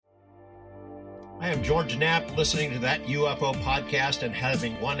I am George Knapp, listening to that UFO podcast and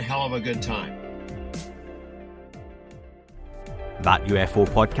having one hell of a good time. That UFO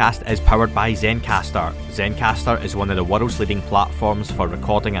podcast is powered by Zencastr. Zencastr is one of the world's leading platforms for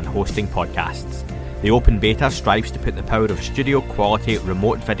recording and hosting podcasts. The open beta strives to put the power of studio-quality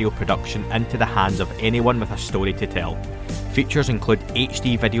remote video production into the hands of anyone with a story to tell. Features include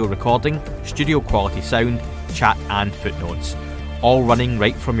HD video recording, studio-quality sound, chat and footnotes. All running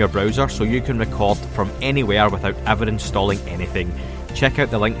right from your browser so you can record from anywhere without ever installing anything. Check out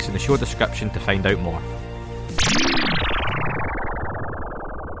the links in the show description to find out more.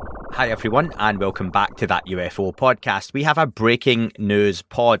 Hi everyone, and welcome back to That UFO podcast. We have a breaking news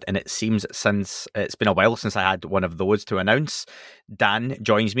pod, and it seems since it's been a while since I had one of those to announce. Dan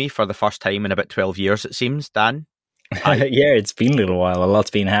joins me for the first time in about 12 years, it seems. Dan? Yeah, it's been a little while. A lot's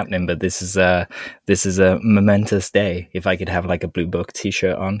been happening, but this is a momentous day. If I could have like a Blue Book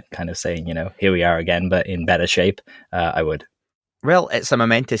t-shirt on, kind of saying, you know, here we are again, but in better shape, I would. Well, it's a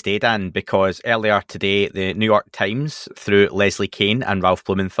momentous day, Dan, because earlier today, the New York Times, through Leslie Kean and Ralph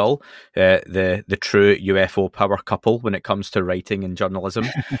Blumenthal, the true UFO power couple when it comes to writing and journalism,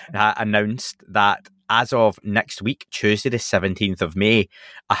 announced that as of next week, Tuesday the 17th of May,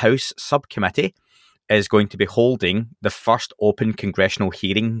 a House subcommittee is going to be holding the first open congressional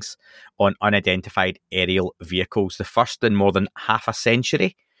hearings on unidentified aerial vehicles, the first in more than half a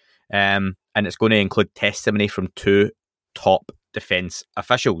century. And it's going to include testimony from two top defence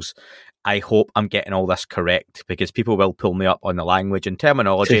officials. I hope I'm getting all this correct, because people will pull me up on the language and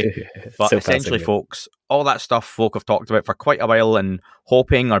terminology. But so essentially, folks, all that stuff folk have talked about for quite a while and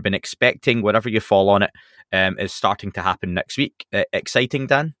hoping or been expecting, whatever you fall on it, is starting to happen next week. Exciting,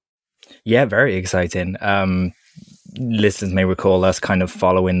 Dan? Yeah, very exciting. Listeners may recall us kind of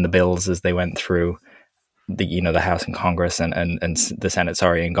following the bills as they went through the House and Congress and the Senate,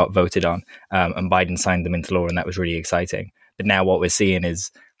 and got voted on. And Biden signed them into law, and that was really exciting. But now what we're seeing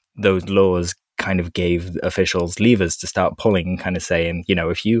is those laws kind of gave officials levers to start pulling, kind of saying, you know,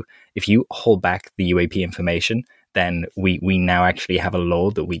 if you hold back the UAP information, then we now actually have a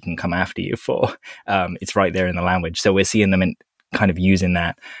law that we can come after you for. It's right there in the language. So we're seeing them kind of using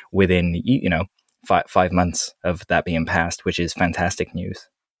that within, 5 months of that being passed, which is fantastic news.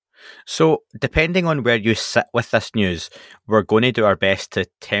 So depending on where you sit with this news, we're going to do our best to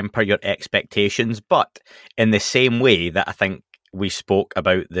temper your expectations, but in the same way that I think we spoke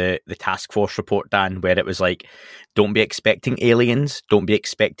about the task force report, Dan, where it was like, don't be expecting aliens, don't be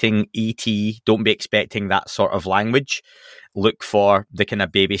expecting ET, don't be expecting that sort of language. Look for the kind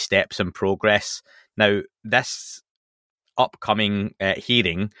of baby steps and progress. Now, this upcoming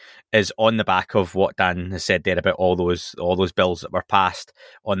hearing is on the back of what Dan has said there about all those bills that were passed,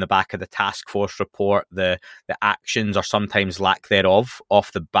 on the back of the task force report, the actions or sometimes lack thereof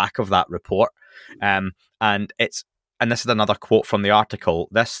off the back of that report, and this is another quote from the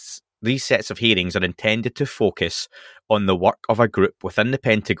article. These sets of hearings are intended to focus on the work of a group within the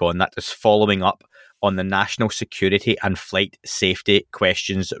Pentagon that is following up on the national security and flight safety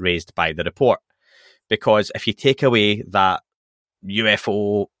questions raised by the report. Because if you take away that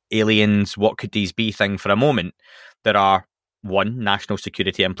UFO, aliens, what could these be thing for a moment, there are, one, national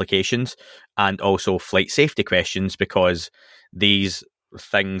security implications and also flight safety questions, because these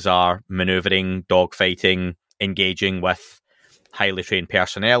things are manoeuvring, dogfighting, engaging with highly trained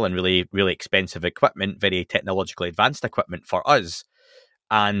personnel and really, really expensive equipment, very technologically advanced equipment for us,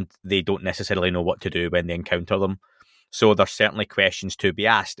 and they don't necessarily know what to do when they encounter them. So there's certainly questions to be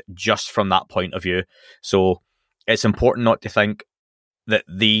asked just from that point of view. So it's important not to think that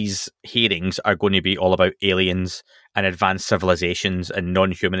these hearings are going to be all about aliens and advanced civilizations and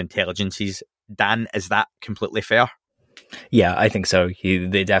non-human intelligences. Dan, is that completely fair? Yeah, I think so.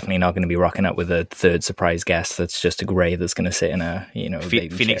 They're definitely not going to be rocking up with a third surprise guest that's just a grey that's going to sit in a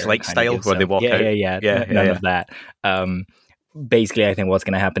Phoenix Light style where they walk out. None of that. Basically, I think what's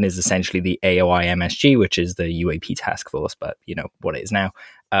going to happen is essentially the AOI MSG, which is the UAP task force, but you know what it is now.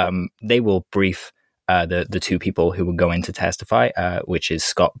 They will brief the two people who will go in to testify, which is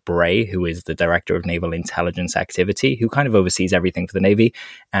Scott Bray, who is the Director of Naval Intelligence Activity, who kind of oversees everything for the Navy,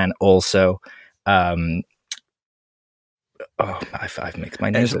 and also I've mixed my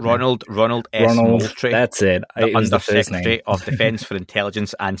names. It's Ronald S. Moultrie. That's it. The Undersecretary of Defense for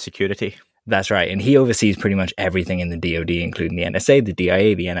Intelligence and Security. That's right. And he oversees pretty much everything in the DoD, including the NSA, the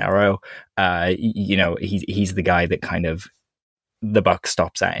DIA, the NRO. He's the guy that kind of the buck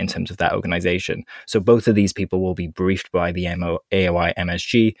stops at in terms of that organization. So both of these people will be briefed by the AOI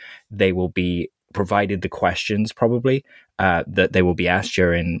MSG. They will be provided the questions probably that they will be asked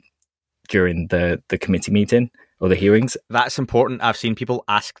during the committee meeting or the hearings? That's important. I've seen people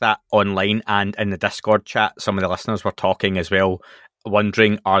ask that online, and in the Discord chat, some of the listeners were talking as well,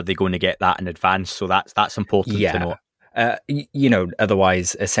 wondering, are they going to get that in advance? So that's important to note.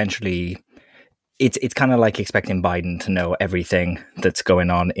 Otherwise, essentially, it's kind of like expecting Biden to know everything that's going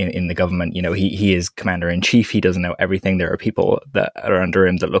on in the government. He is commander in chief. He doesn't know everything. There are people that are under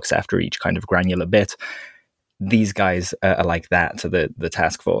him that looks after each kind of granular bit. These guys are like that to the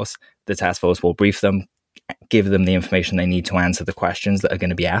task force. The task force will brief them, give them the information they need to answer the questions that are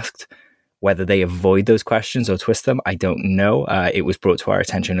going to be asked. Whether they avoid those questions or twist them, I don't know. It was brought to our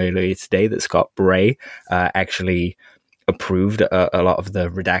attention earlier today that Scott Bray actually approved a lot of the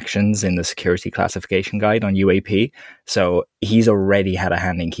redactions in the security classification guide on UAP. So he's already had a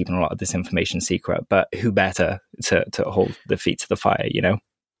hand in keeping a lot of this information secret. But who better to hold the feet to the fire,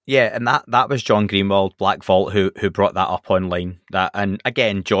 Yeah, and that was John Greenwald, Black Vault, who brought that up online. And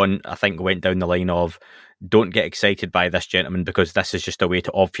again, John, I think, went down the line of, don't get excited by this gentleman because this is just a way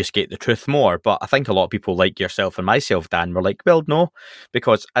to obfuscate the truth more. But I think a lot of people like yourself and myself, Dan, were like, well, no,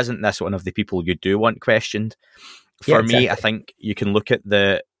 because isn't this one of the people you do want questioned? For me, I think you can look at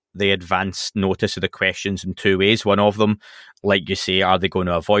the advance notice of the questions in two ways. One of them, like you say, are they going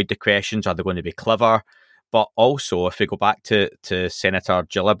to avoid the questions? Are they going to be clever? But also, if we go back to Senator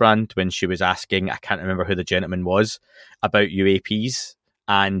Gillibrand, when she was asking, I can't remember who the gentleman was, about UAPs,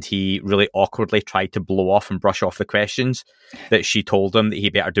 and he really awkwardly tried to blow off and brush off the questions, that she told him that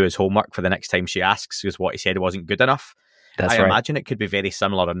he better do his homework for the next time she asks, because what he said wasn't good enough. That's I right. imagine it could be very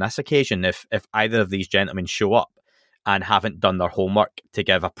similar on this occasion. If either of these gentlemen show up and haven't done their homework to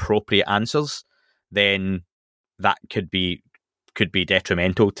give appropriate answers, then that could be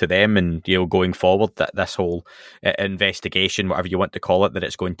detrimental to them, and going forward, that this whole investigation, whatever you want to call it, that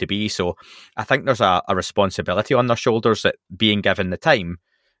it's going to be. So I think there's a responsibility on their shoulders that, being given the time,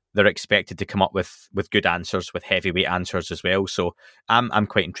 they're expected to come up with good answers, with heavyweight answers as well. So I'm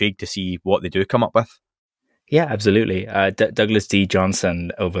quite intrigued to see what they do come up with. Yeah, absolutely. Douglas D.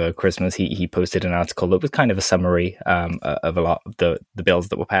 Johnson over Christmas, he posted an article that was kind of a summary of a lot of the bills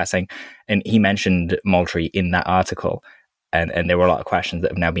that were passing, and he mentioned Moultrie in that article, and there were a lot of questions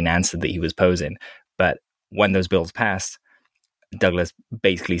that have now been answered that he was posing. But when those bills passed, Douglas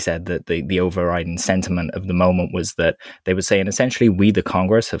basically said that the overriding sentiment of the moment was that they were saying, essentially, we, the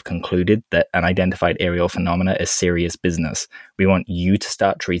Congress, have concluded that an identified aerial phenomena is serious business. We want you to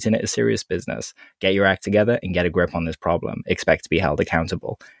start treating it as serious business. Get your act together and get a grip on this problem. Expect to be held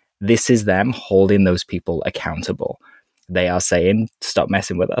accountable. This is them holding those people accountable. They are saying, stop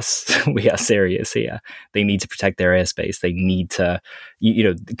messing with us. We are serious here. They need to protect their airspace. They need to,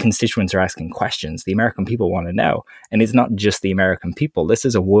 the constituents are asking questions. The American people want to know. And it's not just the American people. This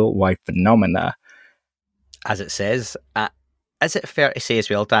is a worldwide phenomena. As it says, is it fair to say as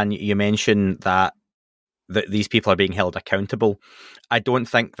well, Dan, you mentioned that these people are being held accountable. I don't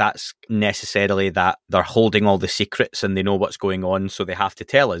think that's necessarily that they're holding all the secrets and they know what's going on, so they have to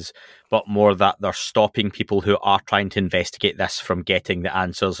tell us, but more that they're stopping people who are trying to investigate this from getting the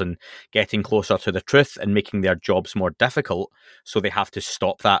answers and getting closer to the truth and making their jobs more difficult. So they have to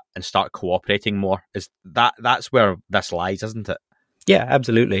stop that and start cooperating more. That's where this lies, isn't it? Yeah,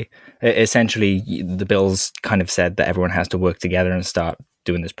 absolutely. Essentially, the bills kind of said that everyone has to work together and start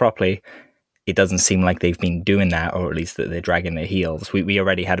doing this properly. It doesn't seem like they've been doing that, or at least that they're dragging their heels. We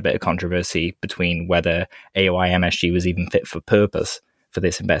already had a bit of controversy between whether AOI MSG was even fit for purpose for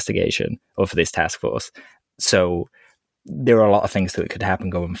this investigation or for this task force. So there are a lot of things that could happen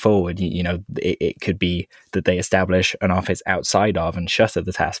going forward. It could be that they establish an office outside of and shutter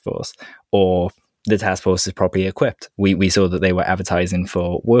the task force, or the task force is properly equipped. We saw that they were advertising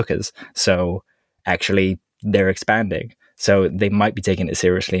for workers. So actually, they're expanding. So they might be taking it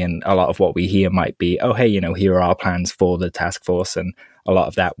seriously, and a lot of what we hear might be, oh, hey, here are our plans for the task force, and a lot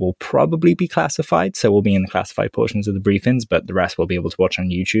of that will probably be classified, so we'll be in the classified portions of the briefings, but the rest we'll be able to watch on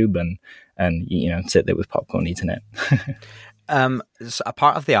YouTube and sit there with popcorn eating it. So a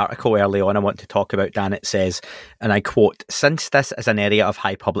part of the article early on I want to talk about, Dan, it says, and I quote, "Since this is an area of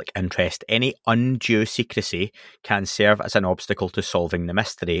high public interest, any undue secrecy can serve as an obstacle to solving the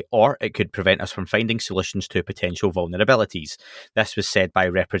mystery, or it could prevent us from finding solutions to potential vulnerabilities." This was said by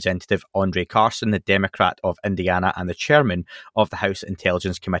Representative Andre Carson, the Democrat of Indiana and the chairman of the House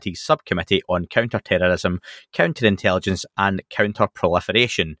Intelligence Committee's Subcommittee on Counterterrorism, Counterintelligence and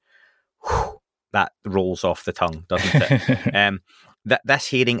Counterproliferation. Whew. That rolls off the tongue, doesn't it? This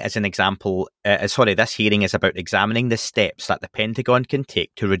hearing is an example. This hearing is about examining the steps that the Pentagon can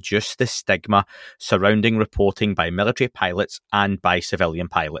take to reduce the stigma surrounding reporting by military pilots and by civilian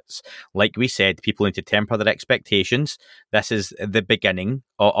pilots. Like we said, people need to temper their expectations. This is the beginning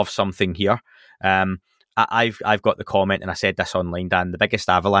of something here. I've got the comment, and I said this online, Dan. The biggest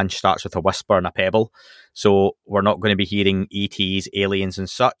avalanche starts with a whisper and a pebble. So we're not going to be hearing ETs, aliens, and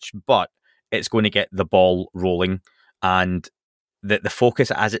such, but it's going to get the ball rolling. And the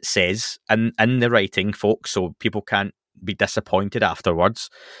focus, as it says in the writing, folks, so people can't be disappointed afterwards,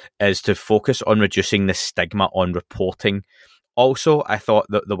 is to focus on reducing the stigma on reporting. Also, I thought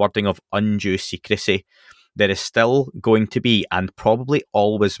that the wording of undue secrecy, there is still going to be, and probably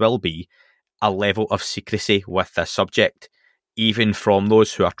always will be, a level of secrecy with this subject, even from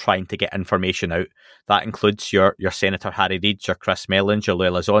those who are trying to get information out. That includes your Senator Harry Reids, your Chris Mellons, your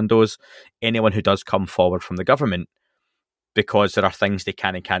Lela Zondos, anyone who does come forward from the government, because there are things they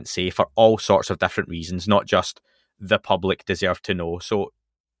can and can't say for all sorts of different reasons, not just the public deserve to know. So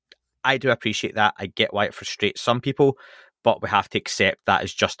I do appreciate that. I get why it frustrates some people, but we have to accept that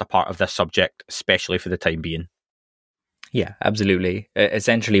is just a part of this subject, especially for the time being. Yeah, absolutely.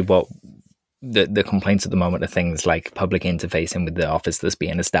 Essentially, what the complaints at the moment are things like public interfacing with the office that's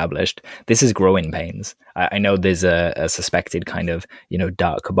being established. This is growing pains. I know there's a suspected kind of,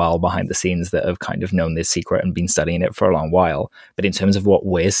 dark cabal behind the scenes that have kind of known this secret and been studying it for a long while. But in terms of what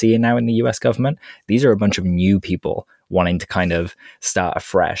we're seeing now in the US government, these are a bunch of new people wanting to kind of start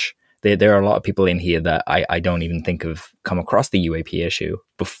afresh. There are a lot of people in here that I don't even think have come across the UAP issue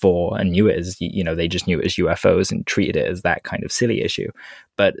before and knew it as, they just knew it as UFOs and treated it as that kind of silly issue.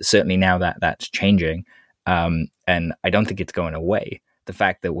 But certainly now that's changing. And I don't think it's going away. The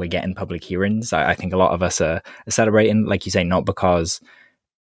fact that we're getting public hearings, I think a lot of us are celebrating, like you say, not because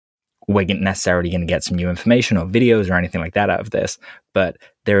we're necessarily going to get some new information or videos or anything like that out of this, but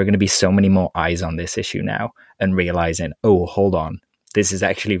there are going to be so many more eyes on this issue now and realizing, oh, hold on, this is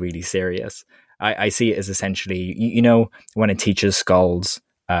actually really serious. I see it as essentially, when a teacher scolds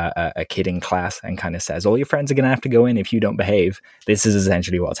a kid in class and kind of says, all your friends are going to have to go in if you don't behave. This is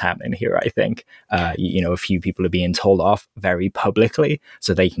essentially what's happening here, I think. A few people are being told off very publicly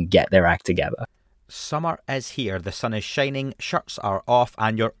so they can get their act together. Summer is here, the sun is shining, shirts are off,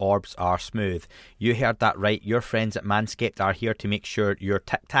 and your orbs are smooth. You heard that right, your friends at Manscaped are here to make sure your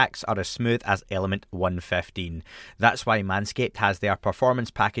tic-tacs are as smooth as Element 115. That's why Manscaped has their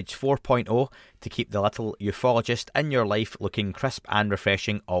Performance Package 4.0 to keep the little ufologist in your life looking crisp and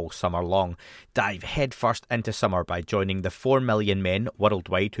refreshing all summer long. Dive headfirst into summer by joining the 4 million men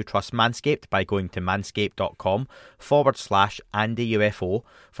worldwide who trust Manscaped by going to manscaped.com/AndyUFO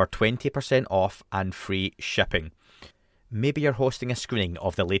for 20% off and free shipping. Maybe you're hosting a screening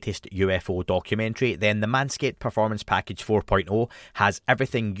of the latest UFO documentary, then the Manscaped Performance Package 4.0 has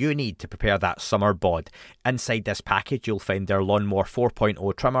everything you need to prepare that summer bod. Inside this package, you'll find their Lawnmower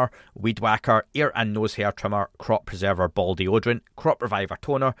 4.0 trimmer, Weed Whacker, ear and nose hair trimmer, Crop Preserver ball deodorant, Crop Reviver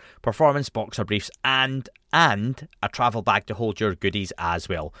toner, Performance boxer briefs, and a travel bag to hold your goodies as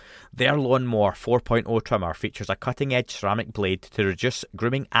well. Their Lawnmower 4.0 trimmer features a cutting-edge ceramic blade to reduce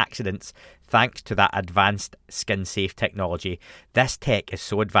grooming accidents thanks to that advanced skin-safe technology. This tech is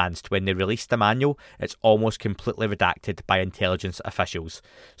so advanced when they released the manual, it's almost completely redacted by intelligence officials.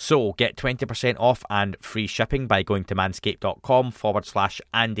 So get 20% off and free shipping by going to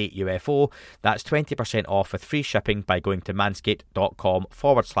manscaped.com/AndyUFO. That's 20% off with free shipping by going to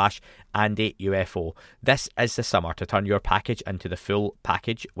manscaped.com/AndyUFO. This is the summer to turn your package into the full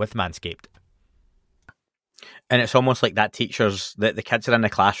package with Manscaped. And it's almost like that teachers, the kids are in the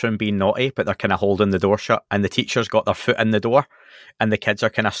classroom being naughty, but they're kind of holding the door shut, and the teacher's got their foot in the door, and the kids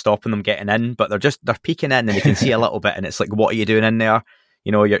are kind of stopping them getting in, but they're peeking in, and they can see a little bit, and it's like, what are you doing in there?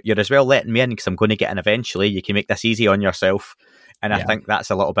 You're as well letting me in because I'm going to get in eventually. You can make this easy on yourself. And I think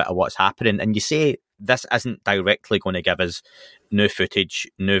that's a little bit of what's happening. And you say this isn't directly going to give us new footage,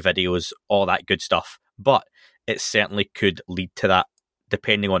 new videos, all that good stuff, but it certainly could lead to that,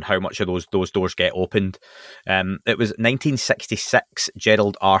 depending on how much of those doors get opened. It was 1966,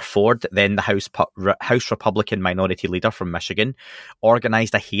 Gerald R. Ford, then the House Republican minority leader from Michigan,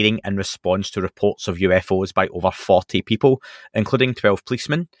 organised a hearing in response to reports of UFOs by over 40 people, including 12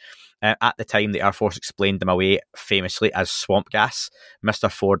 policemen. At the time, the Air Force explained them away famously as swamp gas.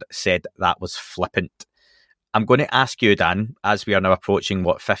 Mr. Ford said that was flippant. I'm going to ask you, Dan, as we are now approaching,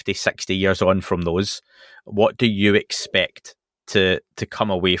 50, 60 years on from those, what do you expect to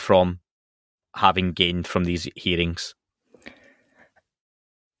come away from having gained from these hearings?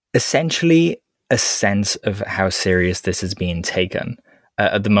 Essentially, a sense of how serious this is being taken.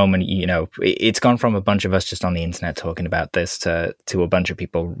 At the moment, it's gone from a bunch of us just on the internet talking about this to a bunch of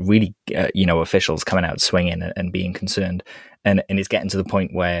people really, officials coming out swinging and being concerned. And it's getting to the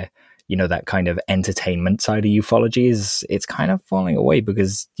point where, that kind of entertainment side of ufology it's kind of falling away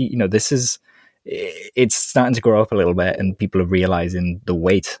because, it's starting to grow up a little bit and people are realizing the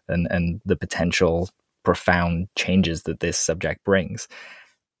weight and the potential profound changes that this subject brings.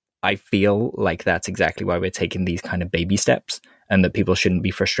 I feel like that's exactly why we're taking these kind of baby steps, and that people shouldn't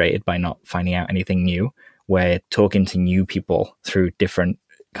be frustrated by not finding out anything new. We're talking to new people through different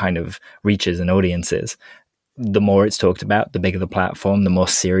kind of reaches and audiences. The more it's talked about, the bigger the platform, the more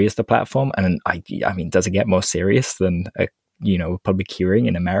serious the platform. And I mean, does it get more serious than a public hearing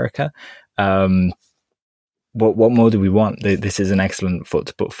in America? What more do we want? This is an excellent foot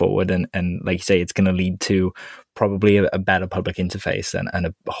to put forward, and like you say, it's going to lead to probably a better public interface and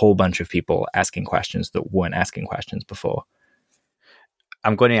a whole bunch of people asking questions that weren't asking questions before.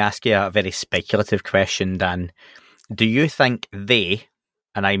 I'm going to ask you a very speculative question, Dan. Do you think they,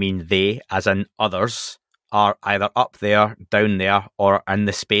 and I mean they as in others, are either up there, down there, or in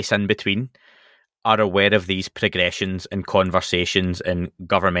the space in between, are aware of these progressions and conversations and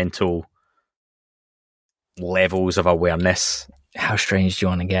governmental levels of awareness? How strange do you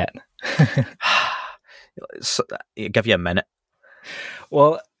want to get? So, I'll give you a minute.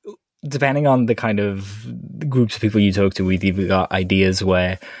 Well, depending on the kind of groups of people you talk to, we've either got ideas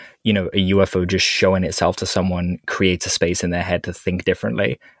where, a UFO just showing itself to someone creates a space in their head to think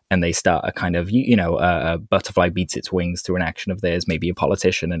differently, and they start a kind of, a butterfly beats its wings through an action of theirs, maybe a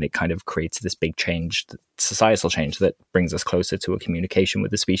politician, and it kind of creates this big change, societal change that brings us closer to a communication with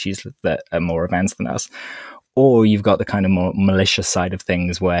the species that are more advanced than us. Or you've got the kind of more malicious side of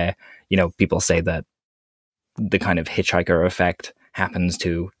things where, people say that the kind of hitchhiker effect happens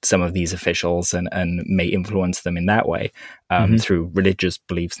to some of these officials and may influence them in that way, through religious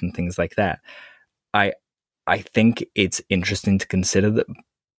beliefs and things like that. I think it's interesting to consider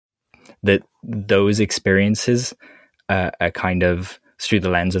that those experiences are kind of through the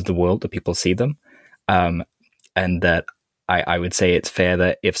lens of the world that people see them, and that I would say it's fair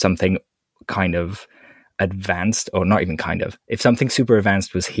that if something kind of advanced, or not even kind of, if something super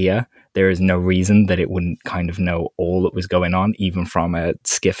advanced was here, there is no reason that it wouldn't kind of know all that was going on, even from a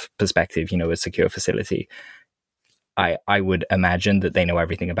skiff perspective, a secure facility. I would imagine that they know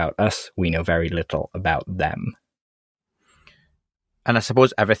everything about us. We know very little about them. And I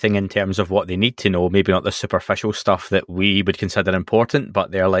suppose everything in terms of what they need to know, maybe not the superficial stuff that we would consider important,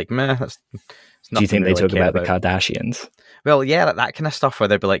 but they're like, meh, that's do you think they really talk about the Kardashians? Well, yeah, that kind of stuff where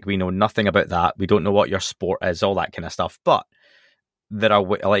they'd be like, we know nothing about that. We don't know what your sport is, all that kind of stuff. But there are,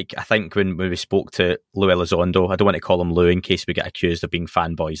 like, I think when we spoke to Lou Elizondo, I don't want to call him Lou in case we get accused of being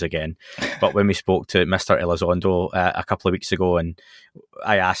fanboys again, but when we spoke to Mr. Elizondo a couple of weeks ago, and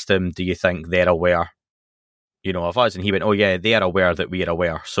I asked him, do you think they're aware, of us? And he went, oh yeah, they are aware that we are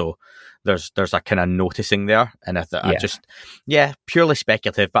aware. So there's a kind of noticing there. And I just, purely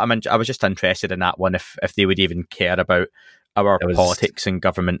speculative, but I was just interested in that one, if they would even care about our politics and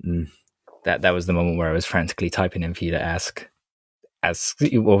government. And that was the moment where I was frantically typing in for you to ask,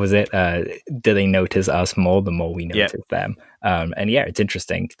 what was it? Do they notice us more the more we notice them? And it's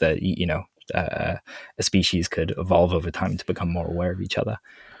interesting that, a species could evolve over time to become more aware of each other.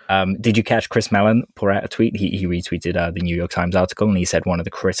 Did you catch Chris Mellon pour out a tweet? He retweeted the New York Times article, and he said one of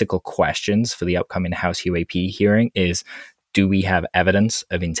the critical questions for the upcoming House UAP hearing is, do we have evidence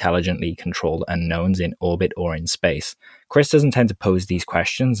of intelligently controlled unknowns in orbit or in space? Chris doesn't tend to pose these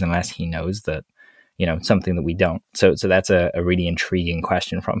questions unless he knows that, something that we don't. So that's a really intriguing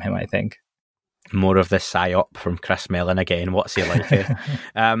question from him, I think. More of the psyop from Chris Mellon again. What's he like?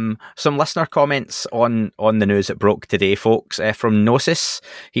 Some listener comments on the news that broke today, folks. From Gnosis,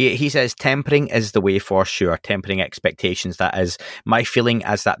 he says, tempering is the way for sure. Tempering expectations, that is. My feeling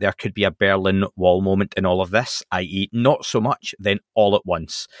is that there could be a Berlin Wall moment in all of this, i.e. not so much, then all at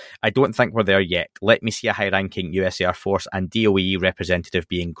once. I don't think we're there yet. Let me see a high-ranking US Air Force and DOE representative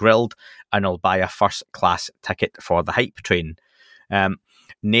being grilled, and I'll buy a first-class ticket for the hype train.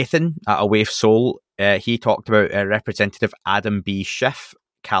 Nathan at A Wave Soul, he talked about Representative Adam B. Schiff,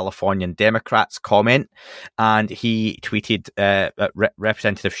 Californian Democrats, comment, and he tweeted,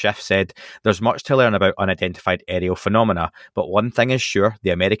 Representative Schiff said, there's much to learn about unidentified aerial phenomena, but one thing is sure, the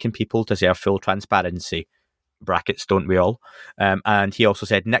American people deserve full transparency. Brackets, don't we all? And he also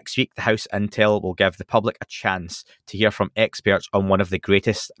said, next week the House Intel will give the public a chance to hear from experts on one of the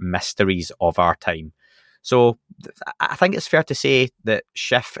greatest mysteries of our time. So I think it's fair to say that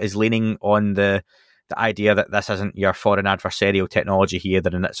Schiff is leaning on the idea that this isn't your foreign adversarial technology here,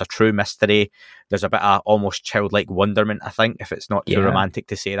 that it's a true mystery. There's a bit of almost childlike wonderment, I think, if it's not too romantic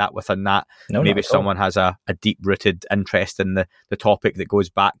to say that within that. No, maybe someone has a deep-rooted interest in the topic that goes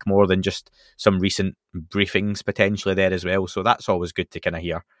back more than just some recent briefings potentially there as well. So that's always good to kind of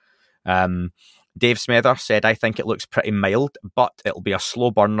hear. Dave Smether said, I think it looks pretty mild, but it'll be a slow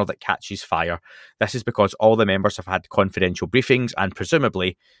burner that catches fire. This is because all the members have had confidential briefings and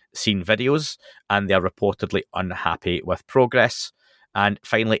presumably seen videos, and they're reportedly unhappy with progress. And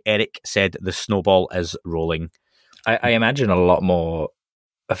finally, Eric said the snowball is rolling. I imagine a lot more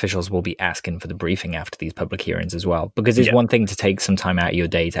officials will be asking for the briefing after these public hearings as well, because it's one thing to take some time out of your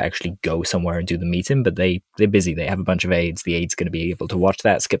day to actually go somewhere and do the meeting, but they're busy. They have a bunch of aides. The aide's going to be able to watch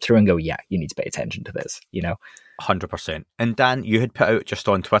that, skip through and go, yeah, you need to pay attention to this, 100%. And Dan, you had put out just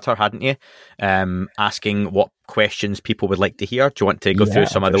on Twitter, hadn't you, asking what questions people would like to hear. Do you want to go through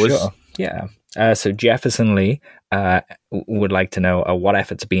some of those? Sure. Yeah. So Jefferson Lee would like to know what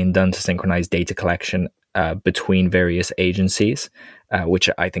efforts are being done to synchronize data collection between various agencies, which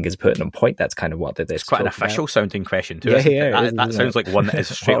I think is a pertinent point. That's kind of what they're It's quite an official sounding question too. That sounds like one that is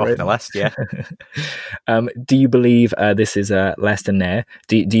straight off the list. Yeah. Do you believe this is less than there?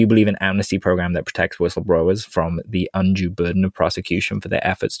 Do you believe an amnesty program that protects whistleblowers from the undue burden of prosecution for their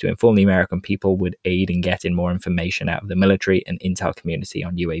efforts to inform the American people would aid in getting more information out of the military and intel community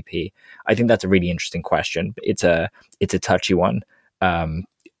on UAP? I think that's a really interesting question. It's a touchy one.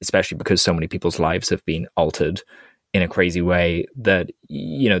 Especially because so many people's lives have been altered in a crazy way that,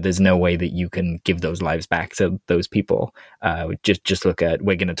 there's no way that you can give those lives back to those people. Just look at,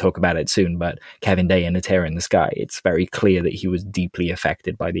 we're going to talk about it soon, but Kevin Day and A Tear in the Sky, it's very clear that he was deeply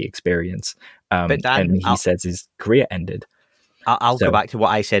affected by the experience. But Dan, and he says his career ended. I'll go back to what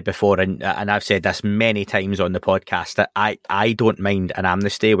I said before, and I've said this many times on the podcast, that I don't mind an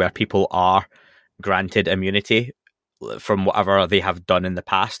amnesty where people are granted immunity from whatever they have done in the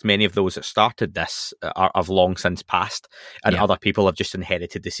past. Many of those that started this have long since passed, and other people have just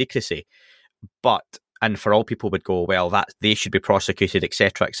inherited the secrecy. And for all people would go, well, that they should be prosecuted,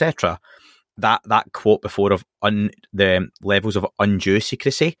 etc., etc. That quote before of the levels of undue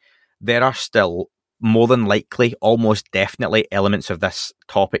secrecy, there are still more than likely, almost definitely, elements of this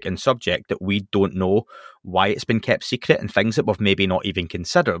topic and subject that we don't know why it's been kept secret, and things that we've maybe not even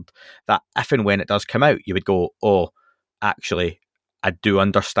considered, that if and when it does come out, you would go, oh, actually, I do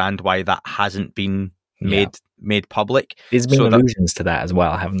understand why that hasn't been made public. There's been allusions to that as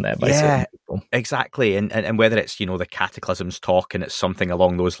well, haven't there? By certain people. Exactly. And whether it's, the cataclysms talk and it's something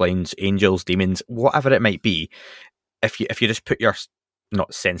along those lines, angels, demons, whatever it might be, if you just put your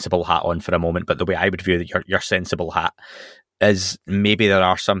not sensible hat on for a moment, but the way I would view your sensible hat is maybe there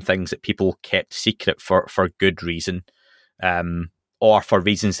are some things that people kept secret for good reason. Or for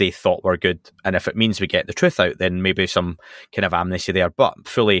reasons they thought were good. And if it means we get the truth out, then maybe some kind of amnesty there. But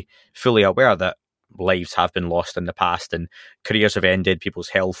fully aware that lives have been lost in the past and careers have ended, people's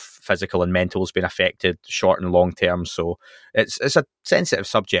health, physical and mental, has been affected, short and long term. So it's a sensitive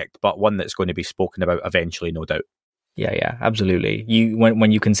subject, but one that's going to be spoken about eventually, no doubt. Yeah, absolutely.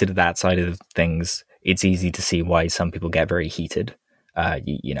 When you consider that side of things, it's easy to see why some people get very heated.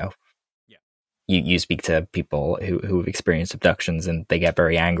 You speak to people who have experienced abductions and they get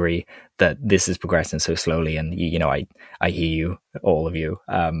very angry that this is progressing so slowly. And, I hear you, all of you,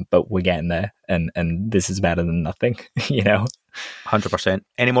 but we're getting there and this is better than nothing, 100%.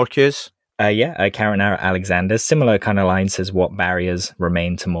 Any more cues? Karen Alexander, similar kind of line, says what barriers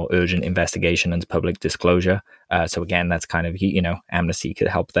remain to more urgent investigation and public disclosure. So again, that's kind of, amnesty could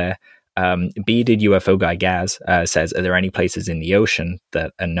help there. Bearded UFO guy Gaz says, are there any places in the ocean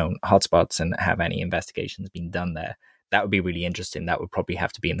that are known hotspots and have any investigations been done there? That would be really interesting. That would probably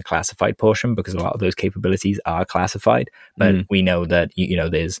have to be in the classified portion because a lot of those capabilities are classified. But we know that,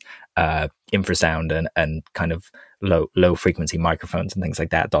 there's infrasound and kind of low frequency microphones and things like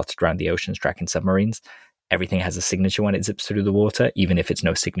that dotted around the oceans tracking submarines. Everything has a signature when it zips through the water, even if it's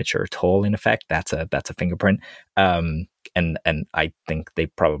no signature at all. In effect, that's a fingerprint. And I think they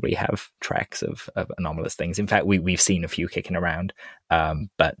probably have tracks of anomalous things. In fact, we've seen a few kicking around,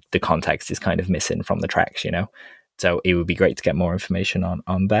 but the context is kind of missing from the tracks, So it would be great to get more information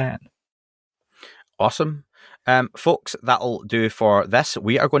on that. Awesome. Folks, that'll do for this.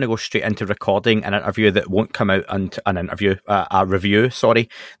 We are going to go straight into recording an interview that won't come out a review,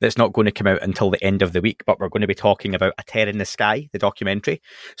 that's not going to come out until the end of the week, but we're going to be talking about A Tear in the Sky, the documentary.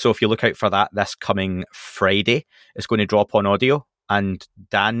 So if you look out for that this coming Friday, it's going to drop on audio, and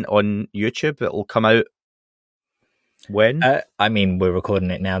Dan on YouTube, it'll come out when? We're recording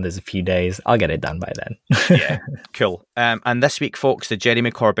it now. There's a few days. I'll get it done by then. Yeah, cool. And this week, folks, the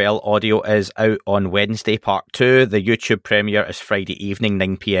Jeremy Corbell audio is out on Wednesday, part 2. The YouTube premiere is Friday evening,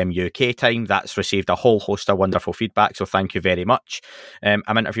 9 p.m. UK time. That's received a whole host of wonderful feedback, so thank you very much. I'm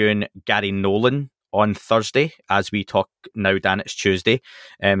interviewing Gary Nolan on Thursday. As we talk now, Dan, it's Tuesday.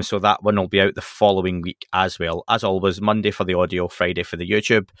 So that one will be out the following week as well. As always, Monday for the audio, Friday for the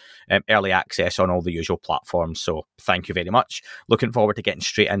YouTube. Early access on all the usual platforms. So thank you very much. Looking forward to getting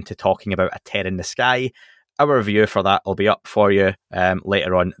straight into talking about A Tear in the Sky. Our review for that will be up for you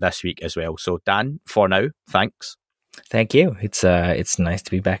later on this week as well. So Dan, for now, thanks. Thank you. It's nice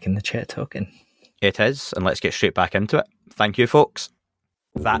to be back in the chat talking. It is, and let's get straight back into it. Thank you, folks.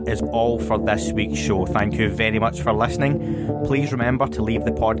 That is all for this week's show. Thank you very much for listening. Please remember to leave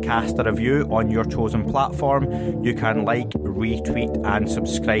the podcast a review on your chosen platform. You can like, retweet and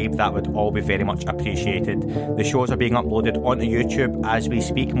subscribe. That would all be very much appreciated. The shows are being uploaded onto YouTube as we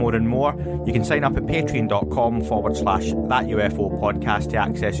speak more and more. You can sign up at patreon.com/That UFO podcast to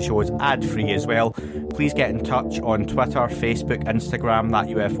access the shows ad-free as well. Please get in touch on Twitter, Facebook, Instagram, That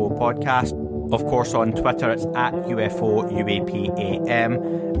UFO podcast. Of course, on Twitter, it's at UFO UAPAM.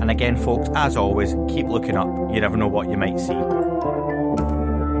 And again, folks, as always, keep looking up. You never know what you might see.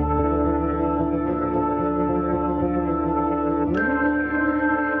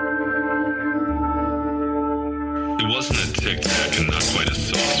 It wasn't a tic-tac and not quite a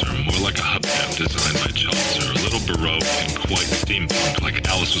saucer, more like a hubcap designed by Chaucer, a little baroque and quite steampunk, like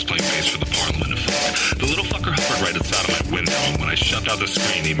Alice was playing bass for the Parliament of Folk. The little fucker hovered right outside of my window, and when I shoved out the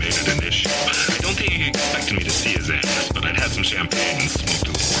screen, he made it an issue. I don't think he expected me to see his ass, but I'd had some champagne and smoked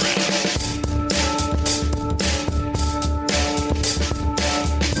a little grass.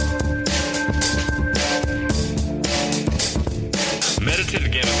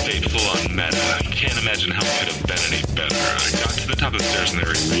 Meditative gamma state full on meta. Can't imagine how it could have been any better. I got to the top of the stairs and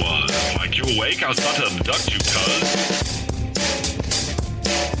there he was. Like, you awake? I was about to abduct you, cuz.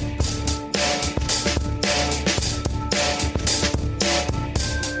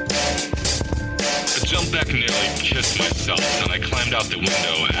 I jumped back and nearly kissed myself, and I climbed out the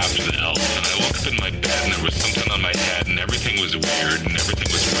window after the elf, and I woke up in my bed and there was something on my head and everything was weird and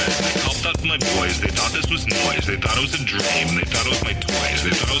everything was red. And I called out to my boys. They thought this was noise. They thought it was a dream. They thought it was my toys.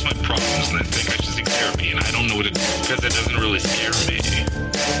 They thought it was my problems, and they think I should seek therapy, and I don't know what to do because it doesn't really scare me.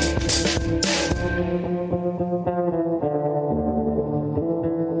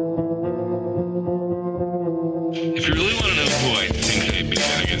 If you really want to know who I think may be, I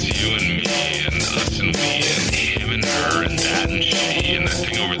think it's you and me and us and we and him and her and that and she and that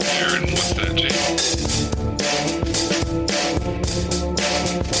thing over there and what's that, Jake?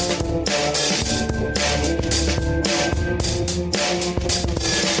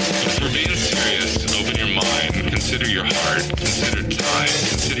 But for being serious, open your mind, consider your heart, consider time,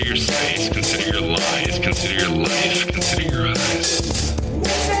 consider your space, consider your lies, consider your life, consider your eyes.